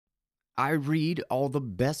I read all the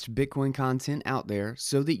best Bitcoin content out there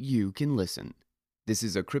so that you can listen. This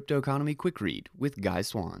is a Crypto Economy Quick Read with Guy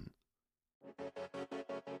Swan.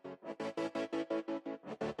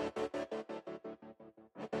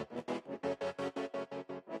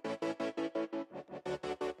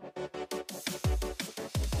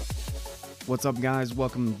 What's up, guys?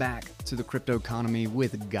 Welcome back to the Crypto Economy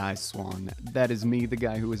with Guy Swan. That is me, the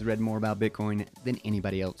guy who has read more about Bitcoin than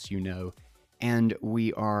anybody else you know. And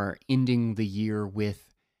we are ending the year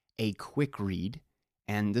with a quick read.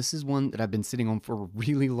 And this is one that I've been sitting on for a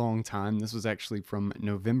really long time. This was actually from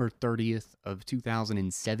November 30th of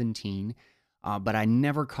 2017, but I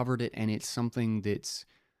never covered it, and it's something that's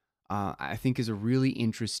I think is a really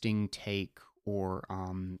interesting take or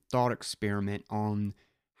thought experiment on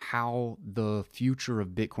how the future of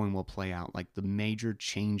Bitcoin will play out, like the major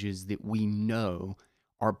changes that we know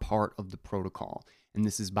are part of the protocol. And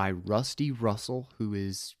this is by Rusty Russell, who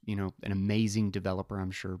is, an amazing developer. I'm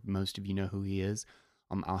sure most of you know who he is.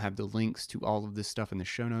 I'll have the links to all of this stuff in the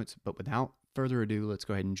show notes. But without further ado, let's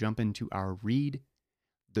go ahead and jump into our read,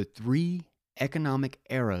 The Three Economic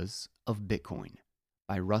Eras of Bitcoin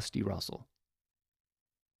by Rusty Russell.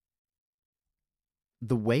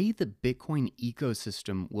 The way the Bitcoin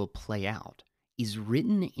ecosystem will play out is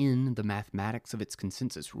written in the mathematics of its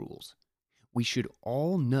consensus rules. We should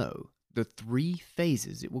all know the three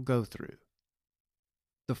phases it will go through.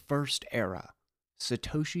 The first era,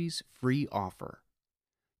 Satoshi's free offer,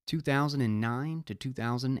 2009 to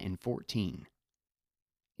 2014.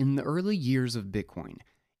 In the early years of Bitcoin,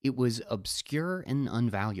 it was obscure and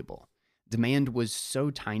unvaluable. Demand was so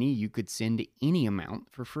tiny you could send any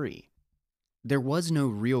amount for free. There was no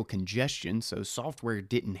real congestion, so software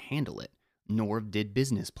didn't handle it, nor did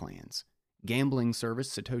business plans. Gambling service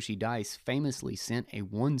Satoshi Dice famously sent a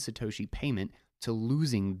 1 Satoshi payment to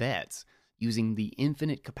losing bets, using the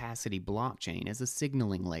infinite capacity blockchain as a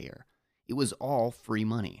signaling layer. It was all free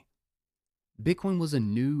money. Bitcoin was a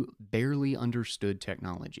new, barely understood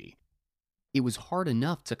technology. It was hard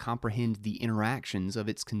enough to comprehend the interactions of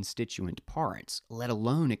its constituent parts, let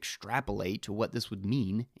alone extrapolate to what this would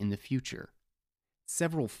mean in the future.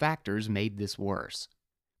 Several factors made this worse.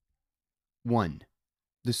 1.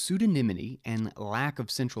 The pseudonymity and lack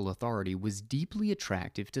of central authority was deeply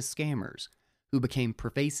attractive to scammers, who became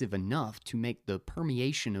pervasive enough to make the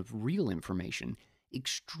permeation of real information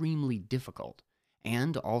extremely difficult,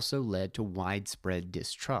 and also led to widespread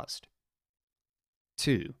distrust.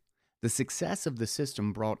 2. The success of the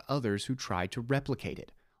system brought others who tried to replicate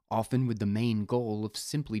it, often with the main goal of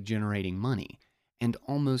simply generating money, and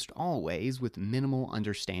almost always with minimal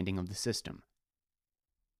understanding of the system.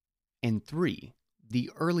 And 3. The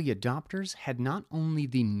early adopters had not only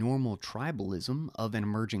the normal tribalism of an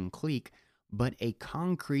emerging clique, but a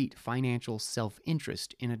concrete financial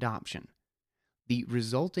self-interest in adoption. The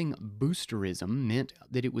resulting boosterism meant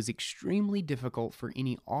that it was extremely difficult for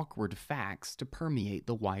any awkward facts to permeate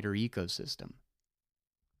the wider ecosystem.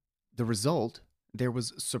 The result, there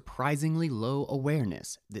was surprisingly low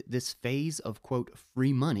awareness that this phase of, quote,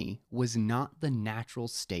 free money was not the natural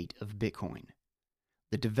state of Bitcoin.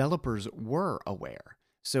 The developers were aware,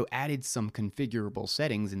 so added some configurable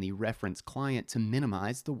settings in the reference client to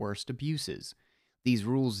minimize the worst abuses. These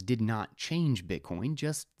rules did not change Bitcoin,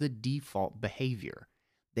 just the default behavior.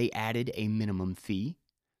 They added a minimum fee,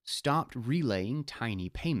 stopped relaying tiny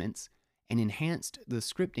payments, and enhanced the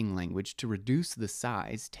scripting language to reduce the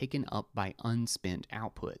size taken up by unspent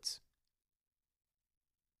outputs.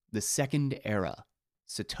 The second era,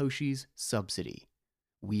 Satoshi's subsidy.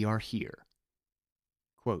 We are here.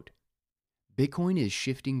 Quote, Bitcoin is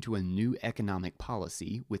shifting to a new economic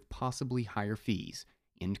policy with possibly higher fees,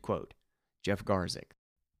 end quote. Jeff Garzik.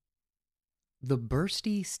 The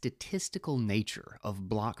bursty statistical nature of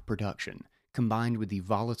block production, combined with the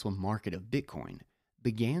volatile market of Bitcoin,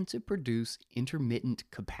 began to produce intermittent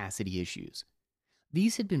capacity issues.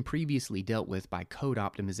 These had been previously dealt with by code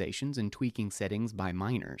optimizations and tweaking settings by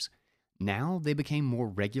miners. Now they became more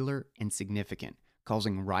regular and significant,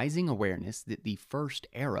 causing rising awareness that the first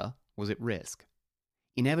era was at risk.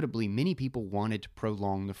 Inevitably, many people wanted to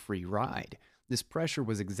prolong the free ride. This pressure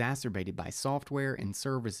was exacerbated by software and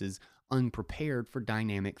services unprepared for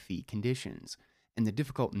dynamic fee conditions, and the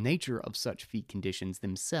difficult nature of such fee conditions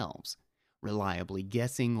themselves. Reliably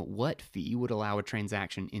guessing what fee would allow a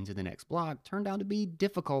transaction into the next block turned out to be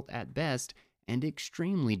difficult at best and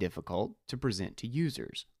extremely difficult to present to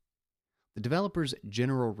users. The developers'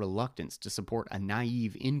 general reluctance to support a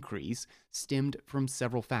naive increase stemmed from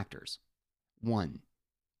several factors. 1.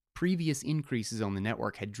 Previous increases on the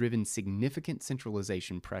network had driven significant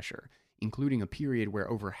centralization pressure, including a period where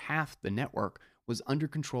over half the network was under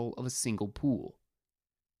control of a single pool.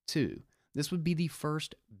 2. This would be the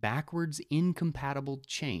first backwards incompatible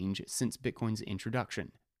change since Bitcoin's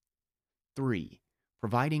introduction. 3.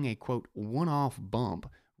 Providing a quote one-off bump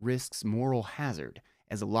risks moral hazard,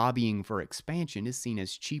 as lobbying for expansion is seen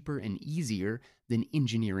as cheaper and easier than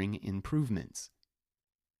engineering improvements.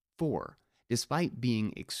 4. Despite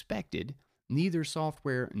being expected, neither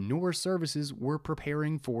software nor services were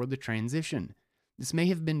preparing for the transition. This may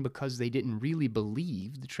have been because they didn't really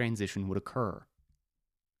believe the transition would occur.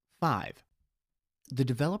 5. The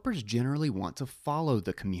developers generally want to follow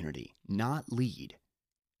the community, not lead.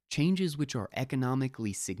 Changes which are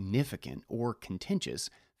economically significant or contentious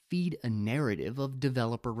feed a narrative of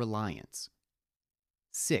developer reliance.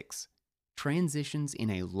 6. Transitions in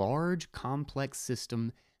a large, complex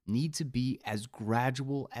system need to be as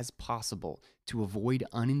gradual as possible to avoid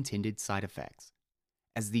unintended side effects.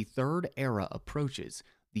 As the third era approaches,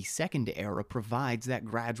 the second era provides that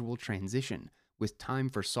gradual transition, with time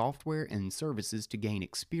for software and services to gain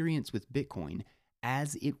experience with Bitcoin,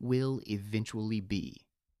 as it will eventually be.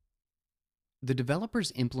 The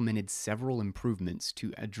developers implemented several improvements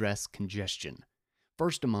to address congestion.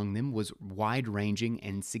 First among them was wide-ranging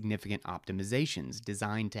and significant optimizations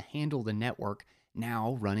designed to handle the network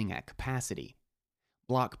now running at capacity.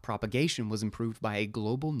 Block propagation was improved by a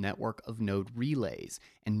global network of node relays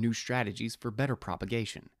and new strategies for better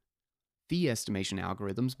propagation. Fee estimation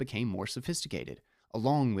algorithms became more sophisticated,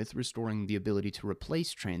 along with restoring the ability to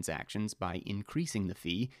replace transactions by increasing the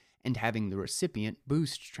fee and having the recipient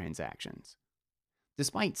boost transactions.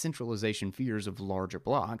 Despite centralization fears of larger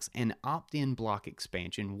blocks, an opt-in block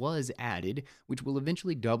expansion was added, which will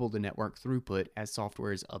eventually double the network throughput as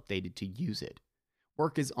software is updated to use it.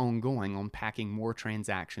 Work is ongoing on packing more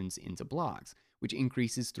transactions into blocks, which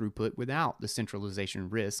increases throughput without the centralization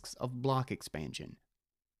risks of block expansion.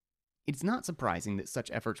 It's not surprising that such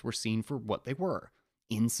efforts were seen for what they were: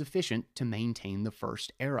 insufficient to maintain the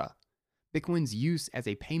first era. Bitcoin's use as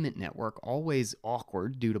a payment network, always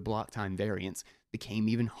awkward due to block time variance, became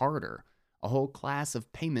even harder. A whole class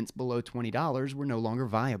of payments below $20 were no longer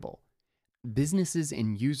viable. Businesses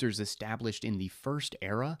and users established in the first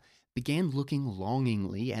era began looking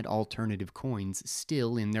longingly at alternative coins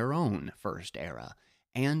still in their own first era,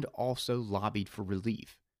 and also lobbied for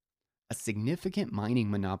relief. A significant mining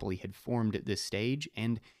monopoly had formed at this stage,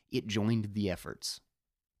 and it joined the efforts.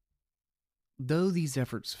 Though these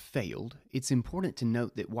efforts failed, it's important to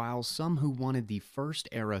note that while some who wanted the first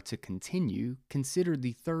era to continue considered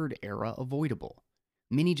the third era avoidable,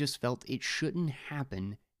 many just felt it shouldn't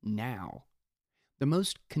happen now. The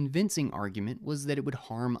most convincing argument was that it would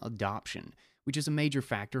harm adoption, which is a major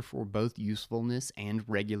factor for both usefulness and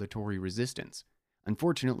regulatory resistance.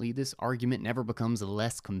 Unfortunately, this argument never becomes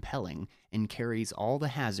less compelling and carries all the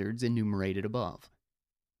hazards enumerated above.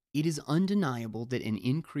 It is undeniable that an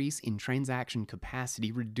increase in transaction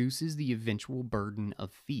capacity reduces the eventual burden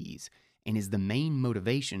of fees and is the main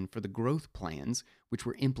motivation for the growth plans which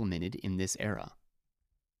were implemented in this era.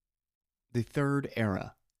 The third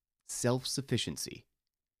era, self-sufficiency,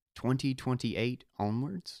 2028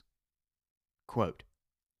 onwards? Quote,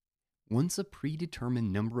 once a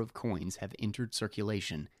predetermined number of coins have entered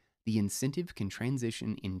circulation, the incentive can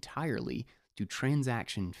transition entirely to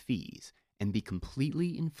transaction fees and be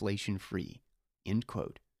completely inflation-free. End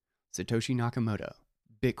quote. Satoshi Nakamoto,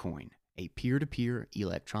 Bitcoin, a peer-to-peer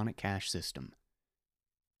electronic cash system.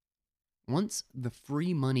 Once the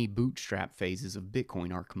free money bootstrap phases of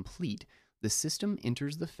Bitcoin are complete, the system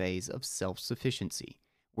enters the phase of self-sufficiency,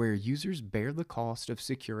 where users bear the cost of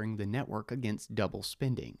securing the network against double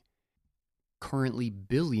spending, currently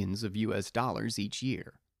billions of US dollars each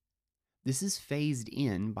year. This is phased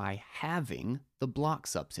in by halving the block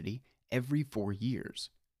subsidy every 4 years.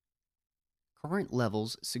 Current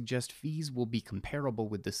levels suggest fees will be comparable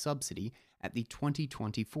with the subsidy at the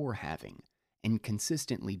 2024 halving and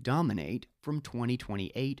consistently dominate from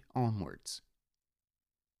 2028 onwards.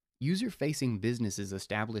 User-facing businesses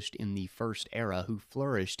established in the first era who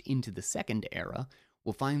flourished into the second era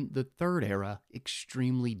will find the third era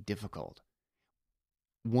extremely difficult.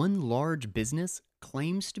 One large business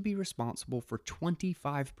claims to be responsible for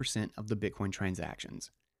 25% of the Bitcoin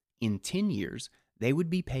transactions. In 10 years, they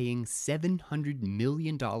would be paying $700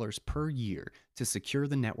 million per year to secure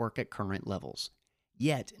the network at current levels.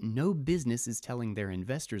 Yet, no business is telling their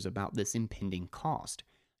investors about this impending cost,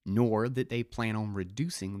 nor that they plan on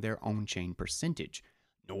reducing their on-chain percentage,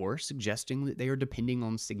 nor suggesting that they are depending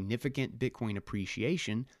on significant Bitcoin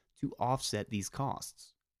appreciation to offset these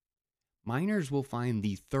costs. Miners will find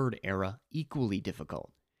the third era equally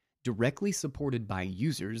difficult. Directly supported by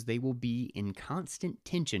users, they will be in constant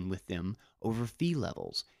tension with them over fee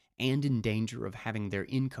levels and in danger of having their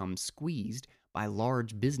income squeezed by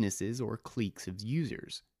large businesses or cliques of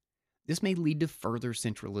users. This may lead to further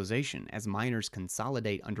centralization as miners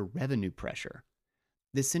consolidate under revenue pressure.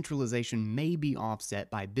 This centralization may be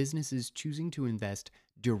offset by businesses choosing to invest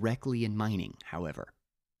directly in mining, however.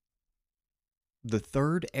 The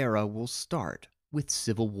third era will start with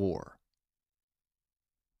civil war.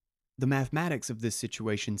 The mathematics of this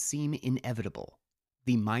situation seem inevitable.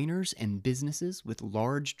 The miners and businesses with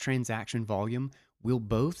large transaction volume will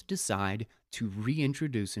both decide to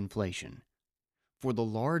reintroduce inflation. For the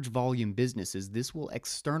large volume businesses, this will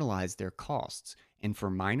externalize their costs, and for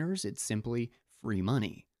miners, it's simply free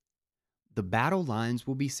money. The battle lines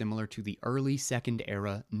will be similar to the early Second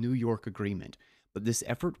Era New York Agreement, but this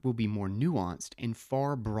effort will be more nuanced and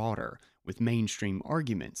far broader, with mainstream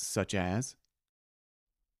arguments such as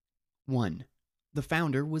 1. The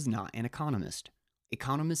founder was not an economist.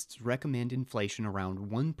 Economists recommend inflation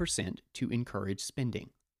around 1% to encourage spending.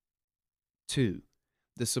 2.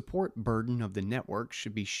 The support burden of the network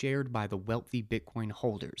should be shared by the wealthy Bitcoin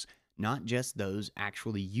holders, not just those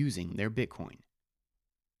actually using their Bitcoin.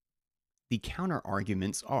 The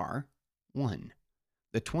counter-arguments are 1.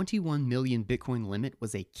 The 21 million Bitcoin limit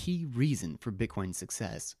was a key reason for Bitcoin's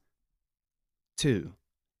success. 2.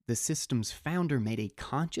 The system's founder made a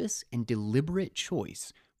conscious and deliberate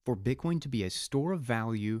choice for Bitcoin to be a store of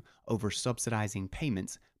value over subsidizing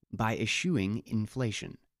payments by eschewing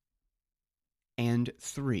inflation. And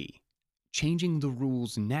 3. Changing the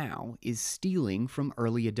rules now is stealing from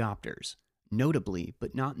early adopters, notably,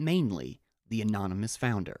 but not mainly, the anonymous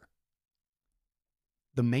founder.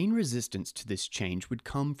 The main resistance to this change would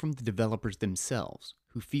come from the developers themselves,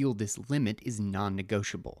 who feel this limit is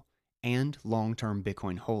non-negotiable, and long-term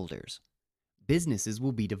Bitcoin holders. Businesses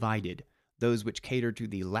will be divided. Those which cater to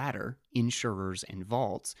the latter, insurers and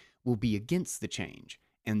vaults, will be against the change,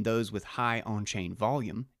 and those with high on-chain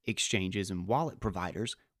volume, exchanges and wallet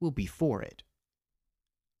providers, will be for it.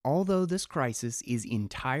 Although this crisis is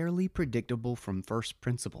entirely predictable from first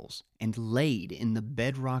principles and laid in the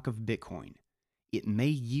bedrock of Bitcoin, it may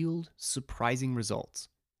yield surprising results.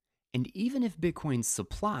 And even if Bitcoin's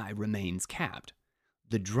supply remains capped,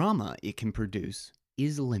 the drama it can produce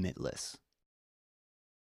is limitless.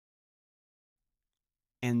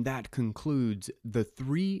 And that concludes The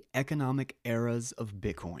 3 Economic Eras of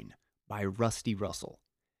Bitcoin by Rusty Russell.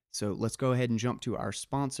 So let's go ahead and jump to our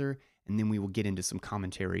sponsor, and then we will get into some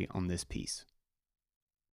commentary on this piece.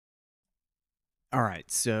 All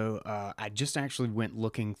right, so I just actually went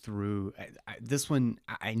looking through this one.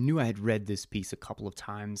 I knew I had read this piece a couple of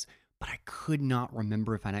times, but I could not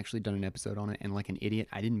remember if I'd actually done an episode on it. And like an idiot,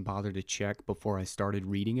 I didn't bother to check before I started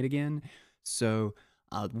reading it again. So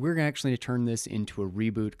we're actually going to turn this into a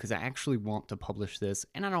reboot because I actually want to publish this.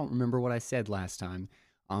 And I don't remember what I said last time,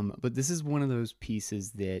 but this is one of those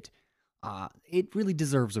pieces that it really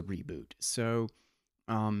deserves a reboot. So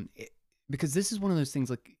because this is one of those things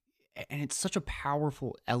like, and it's such a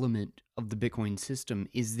powerful element of the Bitcoin system,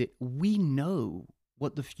 is that we know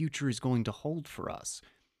what the future is going to hold for us.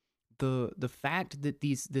 The fact that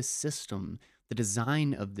this system, the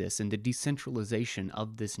design of this and the decentralization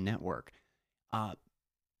of this network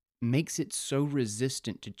makes it so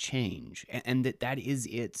resistant to change, and that is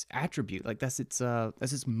its attribute, like that's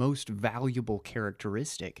its most valuable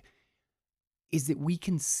characteristic, is that we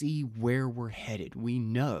can see where we're headed. We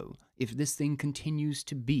know if this thing continues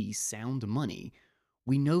to be sound money,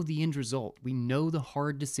 we know the end result. We know the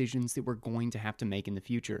hard decisions that we're going to have to make in the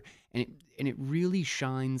future. And it really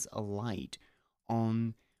shines a light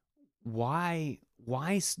on why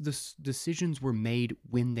the decisions were made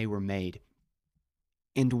when they were made,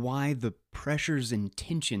 and why the pressures and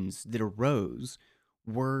tensions that arose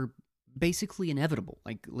were basically inevitable.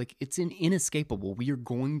 Like it's inescapable. We are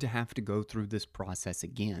going to have to go through this process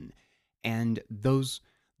again. And those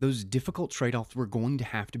difficult trade-offs were going to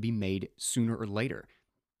have to be made sooner or later.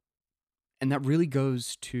 And that really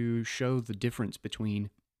goes to show the difference between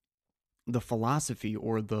the philosophy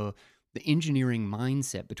or the engineering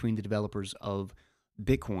mindset between the developers of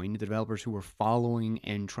Bitcoin, the developers who are following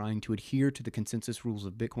and trying to adhere to the consensus rules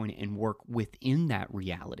of Bitcoin and work within that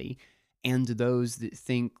reality, and those that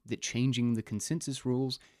think that changing the consensus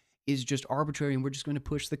rules is just arbitrary and we're just going to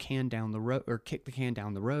push the can down the road or kick the can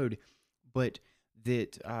down the road. But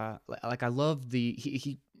that, like, I love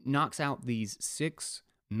he knocks out these 6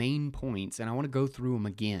 main points, and I want to go through them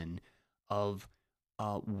again of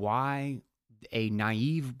why a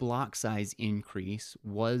naive block size increase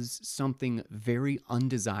was something very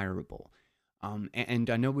undesirable.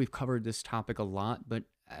 And I know we've covered this topic a lot, but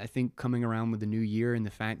I think coming around with the new year and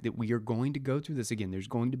the fact that we are going to go through this again, there's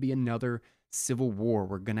going to be another civil war.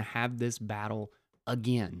 We're going to have this battle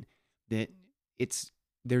again. That it's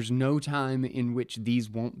there's no time in which these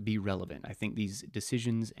won't be relevant. I think these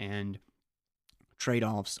decisions and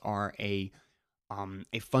trade-offs are a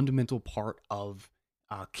fundamental part of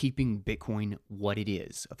keeping Bitcoin what it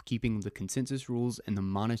is, of keeping the consensus rules and the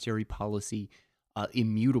monetary policy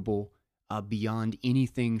immutable beyond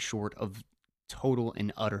anything short of total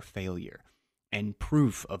and utter failure and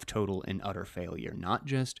proof of total and utter failure, not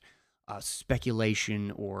just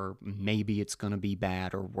speculation or maybe it's going to be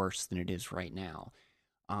bad or worse than it is right now.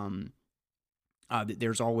 Um,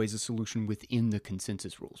 there's always a solution within the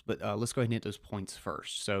consensus rules. But let's go ahead and hit those points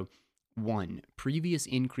first. So, one, previous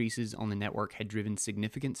increases on the network had driven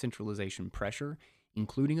significant centralization pressure,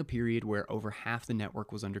 including a period where over half the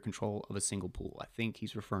network was under control of a single pool. I think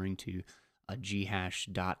he's referring to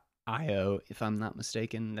ghash.io, if I'm not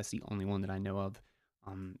mistaken. That's the only one that I know of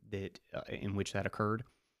that in which that occurred.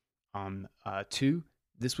 Two,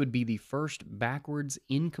 this would be the first backwards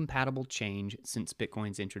incompatible change since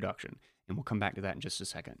Bitcoin's introduction, and we'll come back to that in just a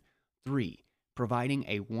second. Three, providing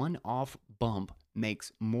a one-off bump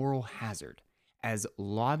makes moral hazard, as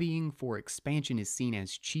lobbying for expansion is seen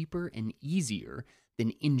as cheaper and easier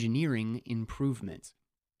than engineering improvements.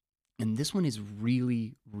 And this one is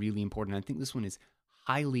really, really important. I think this one is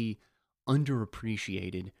highly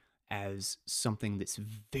underappreciated as something that's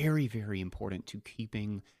very, very important to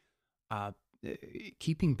keeping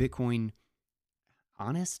Bitcoin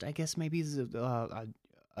honest, I guess maybe is a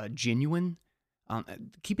genuine,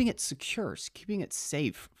 keeping it secure, keeping it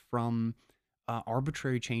safe from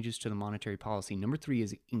arbitrary changes to the monetary policy. Number three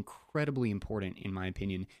is incredibly important in my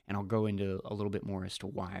opinion, and I'll go into a little bit more as to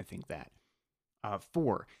why I think that.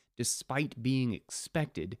 Four, despite being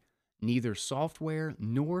expected, neither software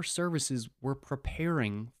nor services were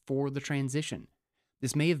preparing for the transition.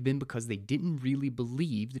 This may have been because they didn't really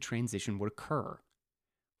believe the transition would occur.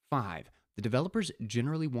 5. The developers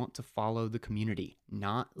generally want to follow the community,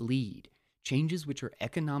 not lead. Changes which are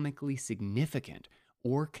economically significant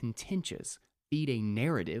or contentious feed a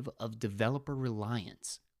narrative of developer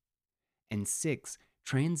reliance. And 6.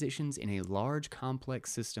 Transitions in a large,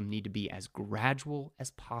 complex system need to be as gradual as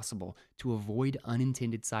possible to avoid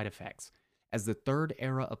unintended side effects. As the third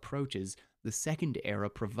era approaches, the second era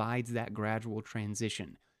provides that gradual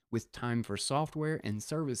transition, with time for software and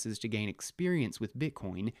services to gain experience with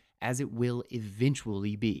Bitcoin, as it will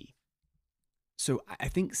eventually be. So I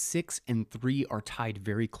think 6 and 3 are tied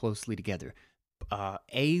very closely together.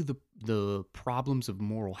 The problems of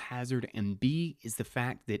moral hazard, and B is the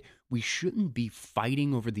fact that we shouldn't be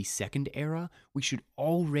fighting over the second era. We should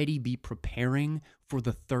already be preparing for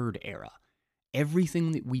the third era.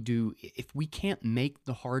 Everything that we do, if we can't make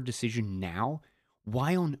the hard decision now,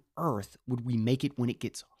 why on earth would we make it when it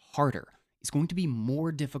gets harder? It's going to be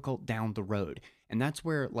more difficult down the road. And that's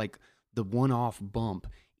where, like, the one-off bump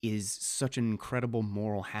is such an incredible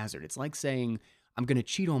moral hazard. It's like saying, I'm going to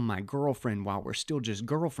cheat on my girlfriend while we're still just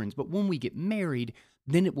girlfriends, but when we get married,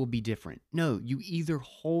 then it will be different. No, you either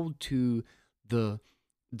hold to the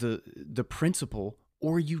principle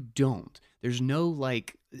or you don't. There's no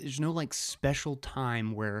special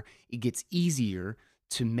time where it gets easier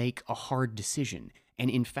to make a hard decision. And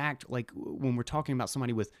in fact, like when we're talking about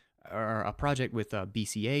somebody with or a project with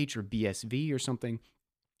BCH or BSV or something,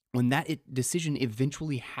 when that decision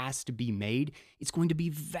eventually has to be made, it's going to be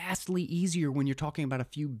vastly easier when you're talking about a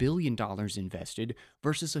few $1 billion invested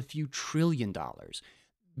versus a few $1 trillion.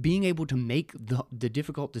 Being able to make the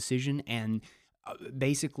difficult decision and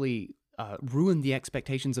basically ruin the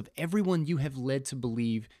expectations of everyone you have led to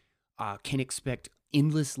believe can expect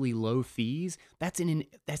endlessly low fees, that's an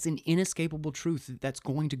inescapable truth that's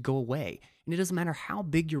going to go away. And it doesn't matter how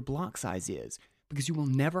big your block size is, because you will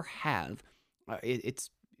never have, it's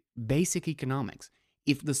basic economics.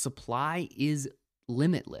 If the supply is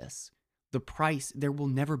limitless, there will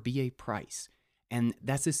never be a price. And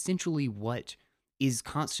that's essentially what is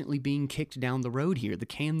constantly being kicked down the road here. The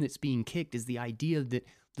can that's being kicked is the idea that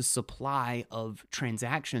the supply of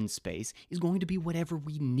transaction space is going to be whatever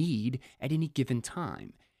we need at any given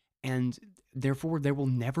time. And therefore, there will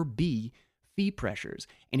never be fee pressures.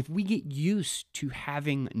 And if we get used to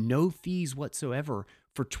having no fees whatsoever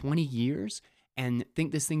for 20 years and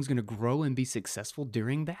think this thing's going to grow and be successful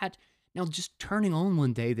during that, now just turning on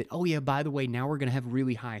one day that, oh yeah, by the way, now we're going to have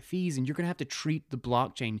really high fees and you're going to have to treat the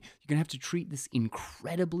blockchain, you're going to have to treat this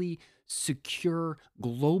incredibly secure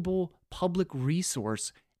global public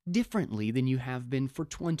resource differently than you have been for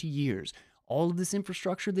 20 years. All of this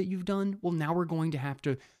infrastructure that you've done, well, now we're going to have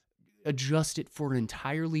to adjust it for an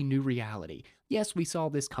entirely new reality. Yes, we saw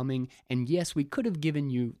this coming, and yes, we could have given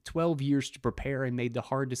you 12 years to prepare and made the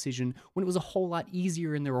hard decision when it was a whole lot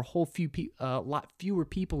easier and there were a lot fewer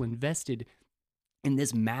people invested in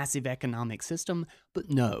this massive economic system. But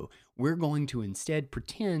no, we're going to instead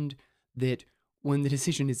pretend that when the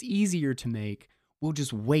decision is easier to make, we'll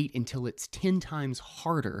just wait until it's 10 times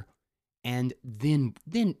harder, and then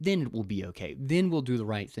it will be okay. Then we'll do the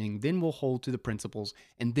right thing. Then we'll hold to the principles,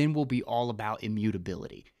 and then we'll be all about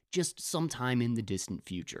immutability just sometime in the distant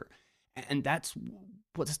future. And that's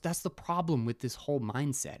the problem with this whole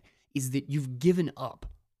mindset, is that you've given up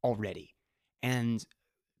already. And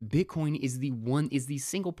Bitcoin is the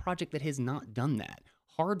single project that has not done that.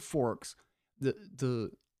 Hard forks,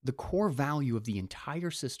 the core value of the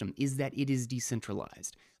entire system is that it is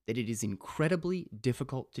decentralized, that it is incredibly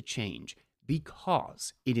difficult to change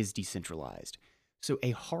because it is decentralized. So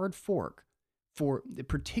a hard fork,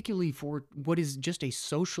 particularly for what is just a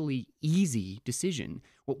socially easy decision,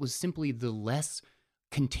 what was simply the less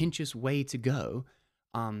contentious way to go,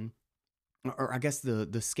 or I guess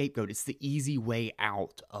the scapegoat, it's the easy way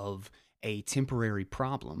out of a temporary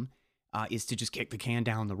problem, is to just kick the can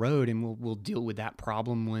down the road, and we'll deal with that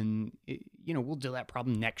problem we'll deal that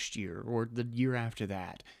problem next year or the year after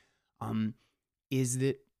that. Is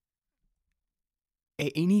that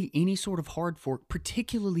any sort of hard fork,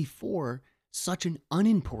 particularly for such an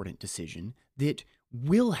unimportant decision that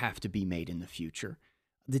will have to be made in the future,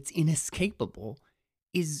 that's inescapable,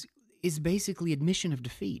 is basically admission of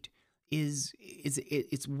defeat. It's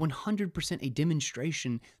 100% a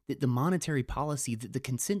demonstration that the monetary policy, that the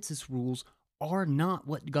consensus rules are not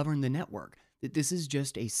what govern the network, that this is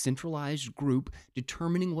just a centralized group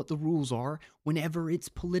determining what the rules are whenever it's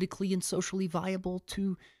politically and socially viable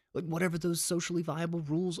to, like, whatever those socially viable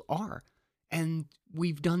rules are. And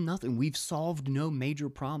we've done nothing. We've solved no major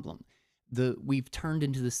problem. We've turned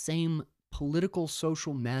into the same political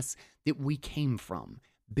social mess that we came from.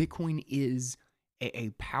 Bitcoin is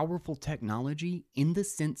a powerful technology in the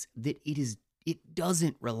sense that it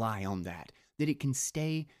doesn't rely on that it can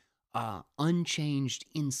stay unchanged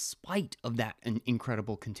in spite of that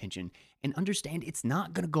incredible contention. And understand, it's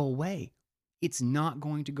not going to go away. It's not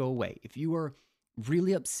going to go away. If you are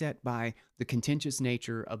really upset by the contentious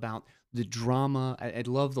nature about the drama, I'd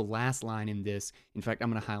love the last line in this. In fact,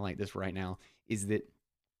 I'm going to highlight this right now, is that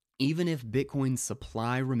even if Bitcoin's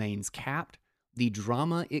supply remains capped, the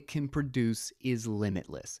drama it can produce is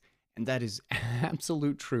limitless. And that is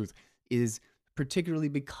absolute truth, is particularly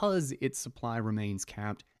because its supply remains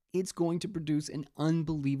capped, it's going to produce an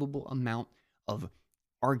unbelievable amount of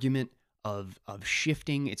argument, of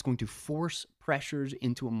shifting. It's going to force pressures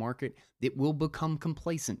into a market that will become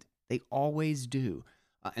complacent. They always do.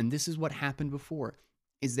 And this is what happened before,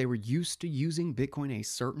 is they were used to using Bitcoin a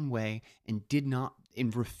certain way and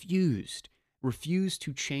refused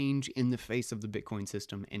to change in the face of the Bitcoin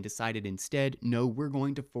system, and decided instead, no, we're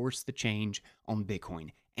going to force the change on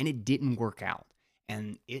Bitcoin. And it didn't work out.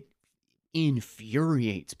 And it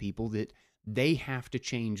infuriates people that they have to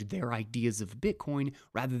change their ideas of Bitcoin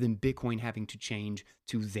rather than Bitcoin having to change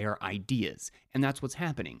to their ideas. And that's what's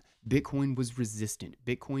happening. Bitcoin was resistant.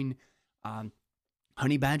 Bitcoin,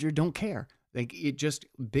 Honey Badger don't care.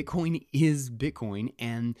 Bitcoin is Bitcoin.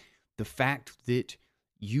 And the fact that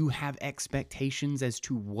you have expectations as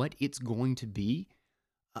to what it's going to be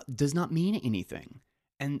does not mean anything.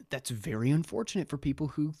 And that's very unfortunate for people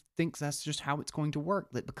who think that's just how it's going to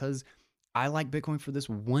work. That because I like Bitcoin for this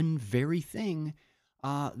one very thing,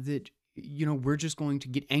 that, we're just going to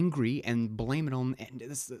get angry and blame it on. And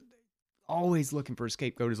this always looking for a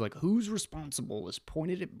scapegoat, is like, who's responsible? Let's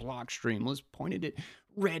point it at Blockstream. Let's point it at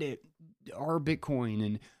Reddit or Bitcoin.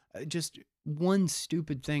 And just one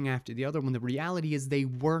stupid thing after the other, when the reality is they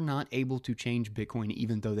were not able to change Bitcoin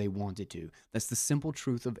even though they wanted to. That's the simple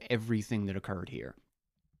truth of everything that occurred here.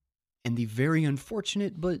 And the very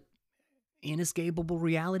unfortunate but inescapable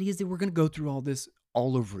reality is that we're going to go through all this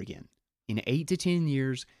all over again. In 8 to 10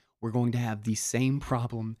 years, we're going to have the same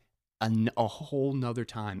problem a whole nother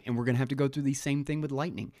time. And we're going to have to go through the same thing with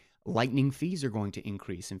Lightning. Lightning fees are going to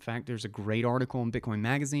increase. In fact, there's a great article in Bitcoin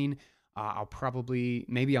Magazine.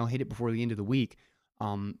 Maybe I'll hit it before the end of the week.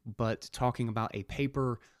 But talking about a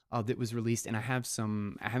paper that was released, and I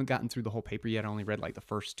haven't gotten through the whole paper yet. I only read like the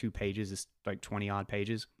first 2 pages. It's like 20 odd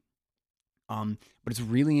pages. But it's a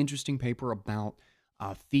really interesting paper about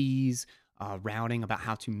fees, routing, about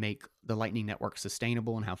how to make the Lightning Network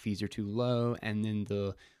sustainable and how fees are too low, and then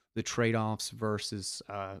the trade-offs versus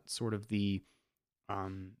sort of the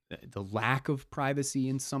lack of privacy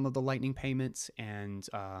in some of the Lightning payments, and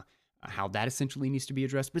how that essentially needs to be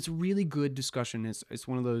addressed. But it's a really good discussion. It's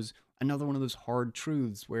one of those, another one of those hard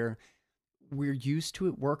truths where we're used to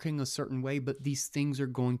it working a certain way, but these things are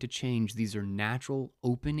going to change. These are natural,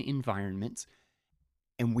 open environments,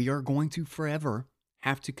 and we are going to forever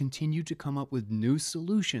have to continue to come up with new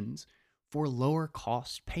solutions for lower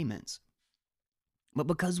cost payments. But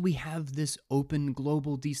because we have this open,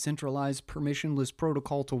 global, decentralized, permissionless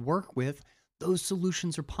protocol to work with, those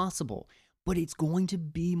solutions are possible. But it's going to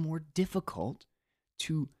be more difficult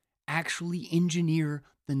to actually engineer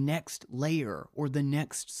the next layer or the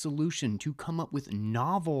next solution, to come up with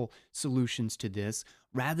novel solutions to this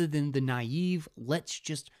rather than the naive, let's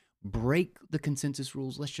just break the consensus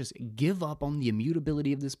rules, let's just give up on the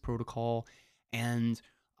immutability of this protocol, and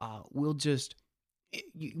we'll just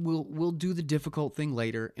we'll do the difficult thing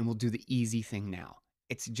later and we'll do the easy thing now.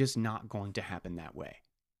 It's just not going to happen that way.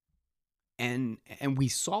 And we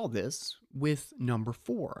saw this with number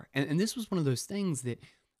 4. And this was one of those things that,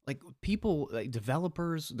 like, people, like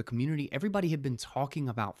developers, the community, everybody had been talking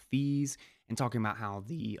about fees and talking about how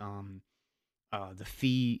the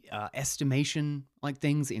fee estimation, like,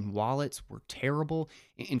 things in wallets were terrible.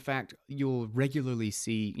 In fact, you'll regularly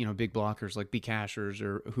see, big blockers like Bcashers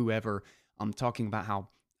or whoever talking about how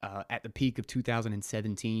at the peak of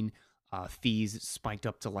 2017, fees spiked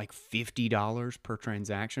up to like $50 per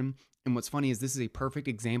transaction. And what's funny is this is a perfect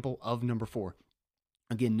example of number 4.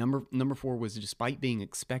 Again, number 4 was, despite being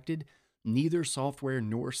expected, neither software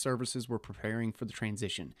nor services were preparing for the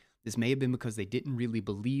transition. This may have been because they didn't really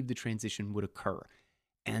believe the transition would occur.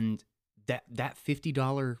 And that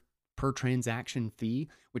 $50 per transaction fee,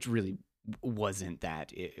 which really wasn't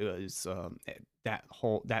that, it was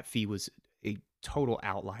that fee was a total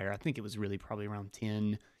outlier. I think it was really probably around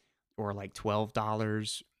 $10 or like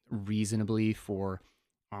 $12 reasonably for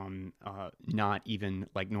not even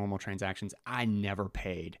like normal transactions. I never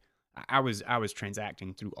paid. I was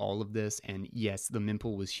transacting through all of this, and yes, the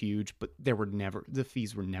mempool was huge, but the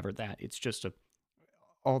fees were never that. It's just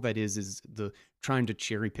all that is the trying to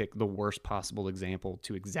cherry pick the worst possible example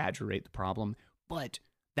to exaggerate the problem. But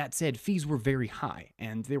that said, fees were very high,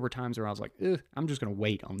 and there were times where I was like, I'm just going to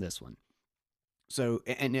wait on this one. So,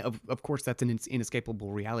 and of course, that's an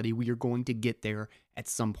inescapable reality. We are going to get there at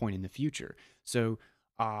some point in the future. So,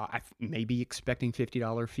 I may be expecting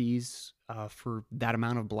 $50 fees for that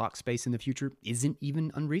amount of block space in the future isn't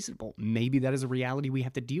even unreasonable. Maybe that is a reality we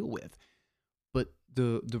have to deal with. But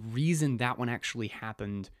the reason that one actually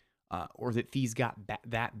happened, or that fees got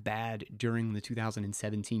that bad during the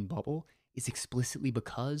 2017 bubble, is explicitly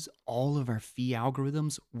because all of our fee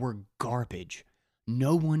algorithms were garbage.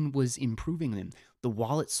 No one was improving them. The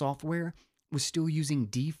wallet software was still using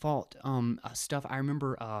default stuff. I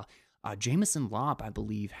remember Jameson Lopp, I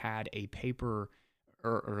believe, had a paper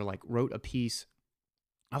or like wrote a piece.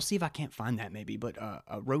 I'll see if I can't find that maybe, but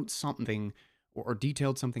wrote something or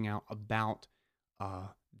detailed something out about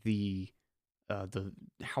the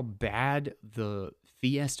how bad the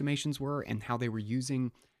fee estimations were and how they were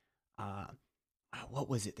using what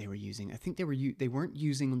was it they were using? I think they weren't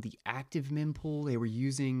using the active mempool. They were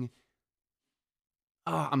using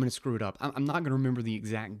I'm going to screw it up. I'm not going to remember the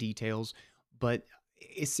exact details, but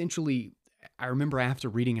essentially, I remember after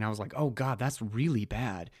reading it, I was like, oh God, that's really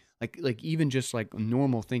bad. Like even just like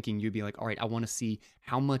normal thinking, you'd be like, all right, I want to see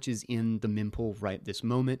how much is in the mempool right this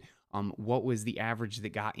moment. What was the average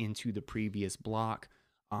that got into the previous block?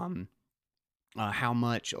 How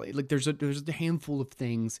much? Like there's a handful of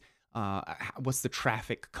things. What's the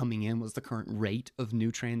traffic coming in? What's the current rate of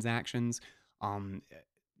new transactions?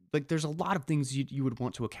 Like there's a lot of things you would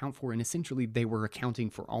want to account for, and essentially they were accounting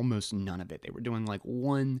for almost none of it. They were doing like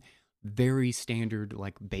one very standard,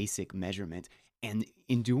 like basic measurement, and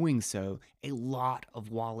in doing so, a lot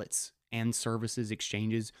of wallets and services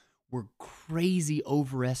exchanges were crazy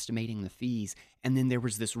overestimating the fees. And then there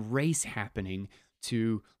was this race happening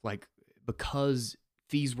to, like, because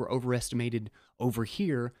fees were overestimated over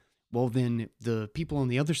here, well, then the people on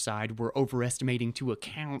the other side were overestimating to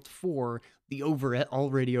account for the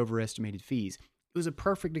already overestimated fees. It was a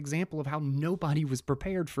perfect example of how nobody was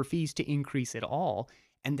prepared for fees to increase at all,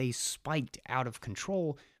 and they spiked out of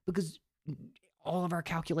control because all of our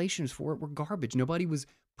calculations for it were garbage. Nobody was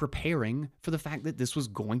preparing for the fact that this was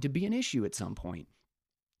going to be an issue at some point.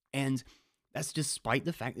 And that's despite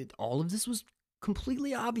the fact that all of this was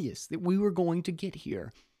completely obvious that we were going to get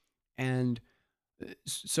here. And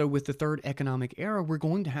so with the third economic era, we're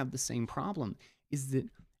going to have the same problem, is that,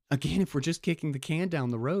 again, if we're just kicking the can down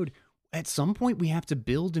the road, at some point we have to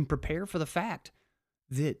build and prepare for the fact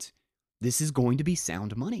that this is going to be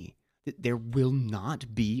sound money, that there will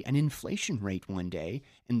not be an inflation rate one day,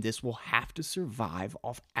 and this will have to survive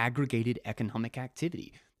off aggregated economic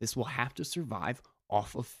activity. This will have to survive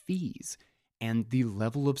off of fees. And the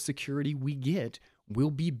level of security we get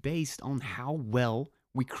will be based on how well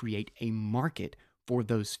we create a market for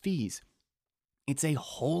those fees. It's a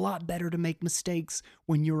whole lot better to make mistakes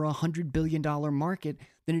when you're a $100 billion market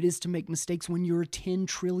than it is to make mistakes when you're a $10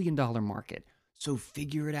 trillion market. So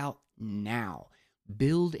figure it out now.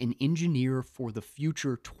 Build and engineer for the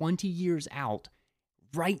future 20 years out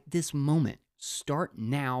right this moment. Start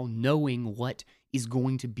now knowing what is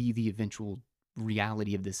going to be the eventual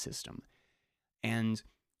reality of this system. And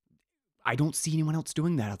I don't see anyone else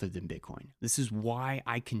doing that other than Bitcoin. This is why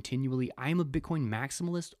I am a Bitcoin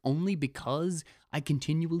maximalist only because I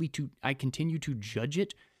continue to judge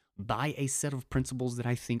it by a set of principles that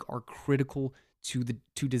I think are critical to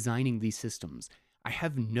designing these systems. I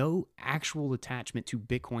have no actual attachment to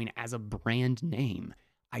Bitcoin as a brand name.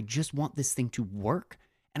 I just want this thing to work,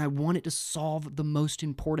 and I want it to solve the most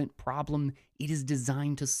important problem it is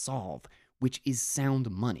designed to solve, which is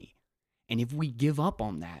sound money. And if we give up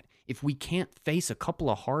on that, if we can't face a couple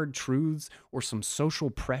of hard truths or some social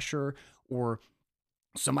pressure or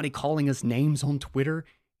somebody calling us names on Twitter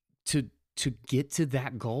to get to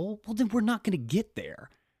that goal, well, then we're not going to get there.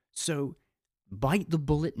 So bite the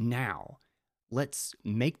bullet now. Let's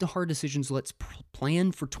make the hard decisions. Let's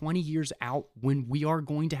plan for 20 years out when we are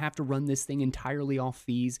going to have to run this thing entirely off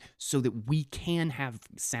fees so that we can have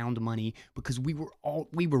sound money, because we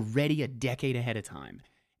were ready a decade ahead of time.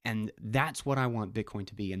 And that's what I want Bitcoin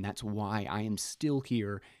to be, and that's why I am still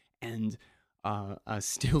here and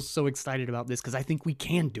still so excited about this, because I think we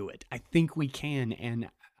can do it. I think we can, and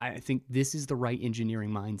I think this is the right engineering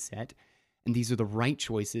mindset, and these are the right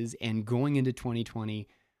choices. And going into 2020,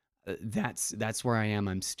 that's where I am.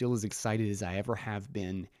 I'm still as excited as I ever have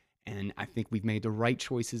been, and I think we've made the right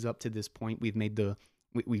choices up to this point.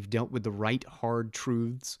 We've dealt with the right hard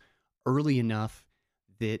truths early enough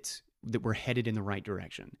that we're headed in the right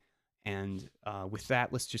direction. And with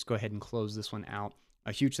that, let's just go ahead and close this one out.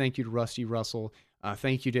 A huge thank you to Rusty Russell.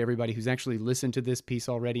 Thank you to everybody who's actually listened to this piece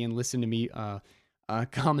already and listened to me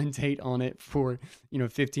commentate on it for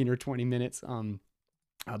 15 or 20 minutes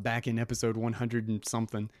back in episode 100 and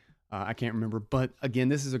something. I can't remember. But again,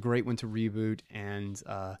 this is a great one to reboot, and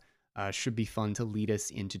should be fun to lead us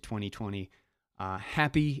into 2020.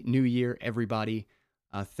 Happy New Year, everybody.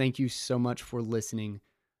 Thank you so much for listening.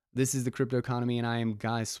 This is the Crypto Economy, and I am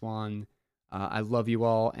Guy Swan. I love you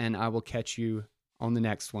all, and I will catch you on the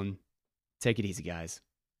next one. Take it easy, guys.